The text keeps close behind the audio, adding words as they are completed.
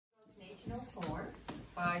1804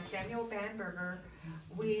 by Samuel Bamberger.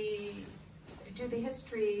 We do the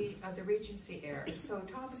history of the Regency era. So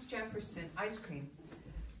Thomas Jefferson ice cream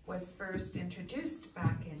was first introduced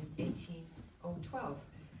back in 1812.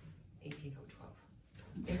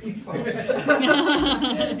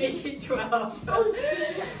 1812.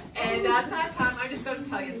 And at that time, I'm just going to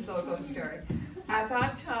tell you this little ghost story. At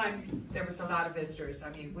that time, there was a lot of visitors.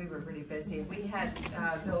 I mean, we were really busy. We had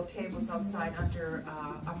little tables outside under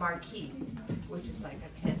a marquee, which is like a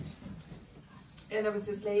tent. And there was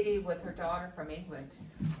this lady with her daughter from England.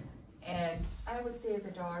 And I would say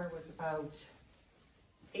the daughter was about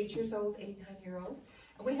 8 years old, 8, 9-year-old.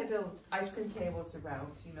 And we had little ice cream tables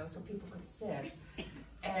around, you know, so people could sit.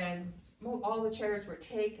 And all the chairs were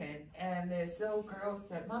taken. And this little girl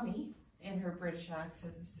said, "Mummy," in her British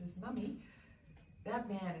accent, says, "Mummy, that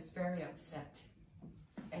man is very upset."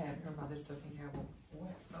 And her mother's looking at her,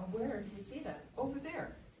 where do you see that? Over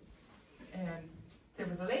there. And there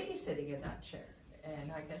was a lady sitting in that chair.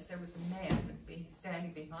 And I guess there was a man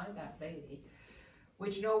standing behind that lady,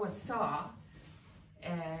 which no one saw.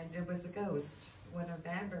 And it was a ghost, one of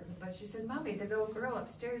Bamberger. But she said, "Mummy, the little girl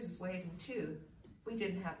upstairs is waiting too." We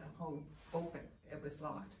didn't have the home open. It was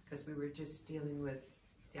locked because we were just dealing with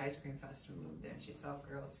the ice cream festival over there. And she saw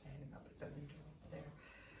girls standing up at the window over there.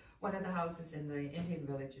 One of the houses in the Indian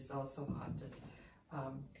village is also haunted.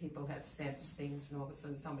 People have sensed things, and all of a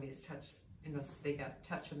sudden somebody has touched, you know, they got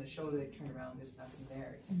touched on the shoulder, they turn around, there's nothing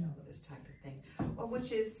there, you know, this type of thing. Well,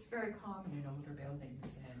 which is very common in older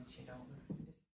buildings, and you know,